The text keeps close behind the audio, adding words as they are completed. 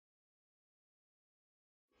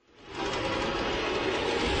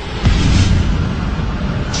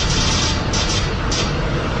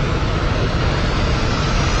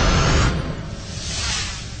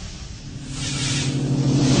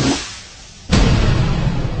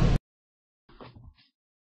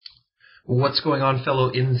What's going on,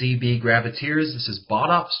 fellow NZBGrabiteers? This is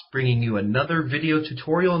BotOps bringing you another video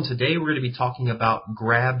tutorial, and today we're going to be talking about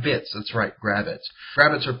GraBits. That's right, GraBits.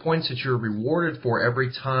 GraBits are points that you're rewarded for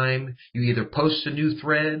every time you either post a new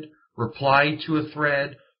thread, reply to a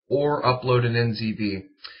thread, or upload an NZB.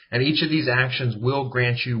 And each of these actions will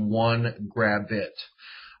grant you one GraBit.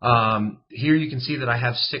 Here you can see that I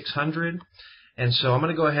have 600, and so I'm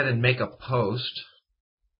going to go ahead and make a post.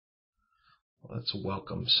 Let's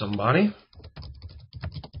welcome somebody.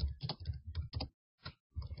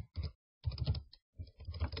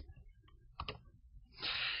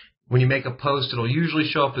 When you make a post, it'll usually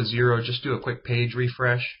show up as 0. Just do a quick page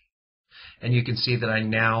refresh, and you can see that I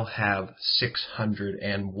now have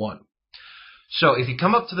 601. So if you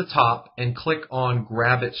come up to the top and click on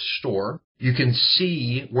Grabit Store, you can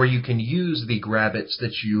see where you can use the GraBits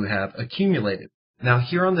that you have accumulated. Now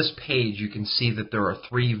here on this page you can see that there are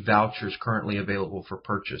 3 vouchers currently available for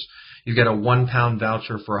purchase. You've got a £1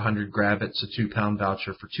 voucher for 100 GraBits, a £2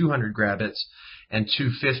 voucher for 200 GraBits, and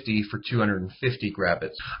 $2.50 for 250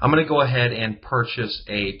 GraBits. I'm going to go ahead and purchase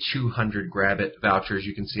a 200 GraBit voucher. As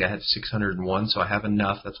you can see, I have 601, so I have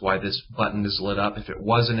enough. That's why this button is lit up. If it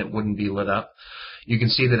wasn't, it wouldn't be lit up. You can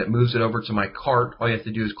see that it moves it over to my cart. All you have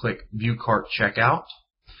to do is click View Cart Checkout.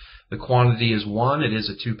 The quantity is 1. It is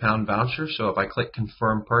a £2 voucher, so if I click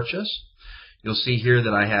Confirm Purchase, you'll see here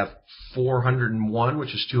that I have 401,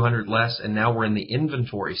 which is 200 less, and now we're in the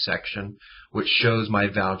inventory section, which shows my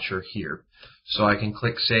voucher here. So I can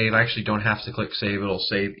click Save. I actually don't have to click Save. It'll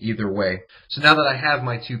save either way. So now that I have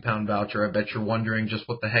my £2 voucher, I bet you're wondering just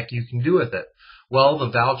what the heck you can do with it. Well,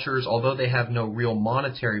 the vouchers, although they have no real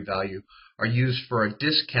monetary value, are used for a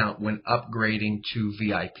discount when upgrading to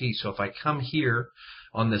VIP. So if I come here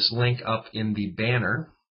on this link up in the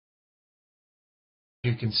banner,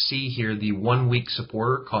 you can see here the 1 week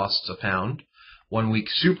supporter costs £1, 1 week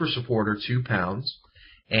super supporter £2,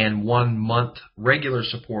 and 1 month regular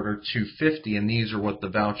supporter $2.50, and these are what the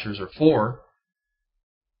vouchers are for.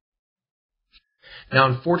 Now,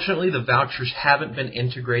 unfortunately, the vouchers haven't been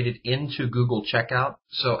integrated into Google Checkout,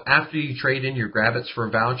 so after you trade in your GraBits for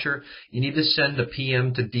a voucher, you need to send a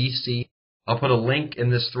PM to DC. I'll put a link in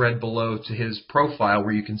this thread below to his profile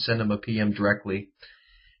where you can send him a PM directly,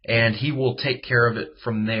 and he will take care of it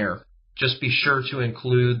from there. Just be sure to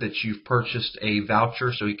include that you've purchased a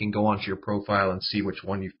voucher so he can go onto your profile and see which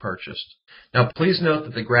one you've purchased. Now, please note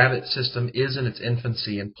that the GraBit system is in its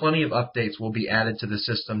infancy, and plenty of updates will be added to the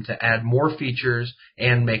system to add more features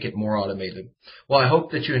and make it more automated. Well, I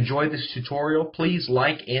hope that you enjoyed this tutorial. Please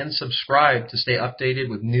like and subscribe to stay updated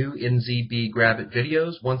with new NZBGrabit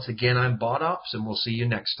videos. Once again, I'm BotOps, and we'll see you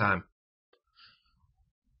next time.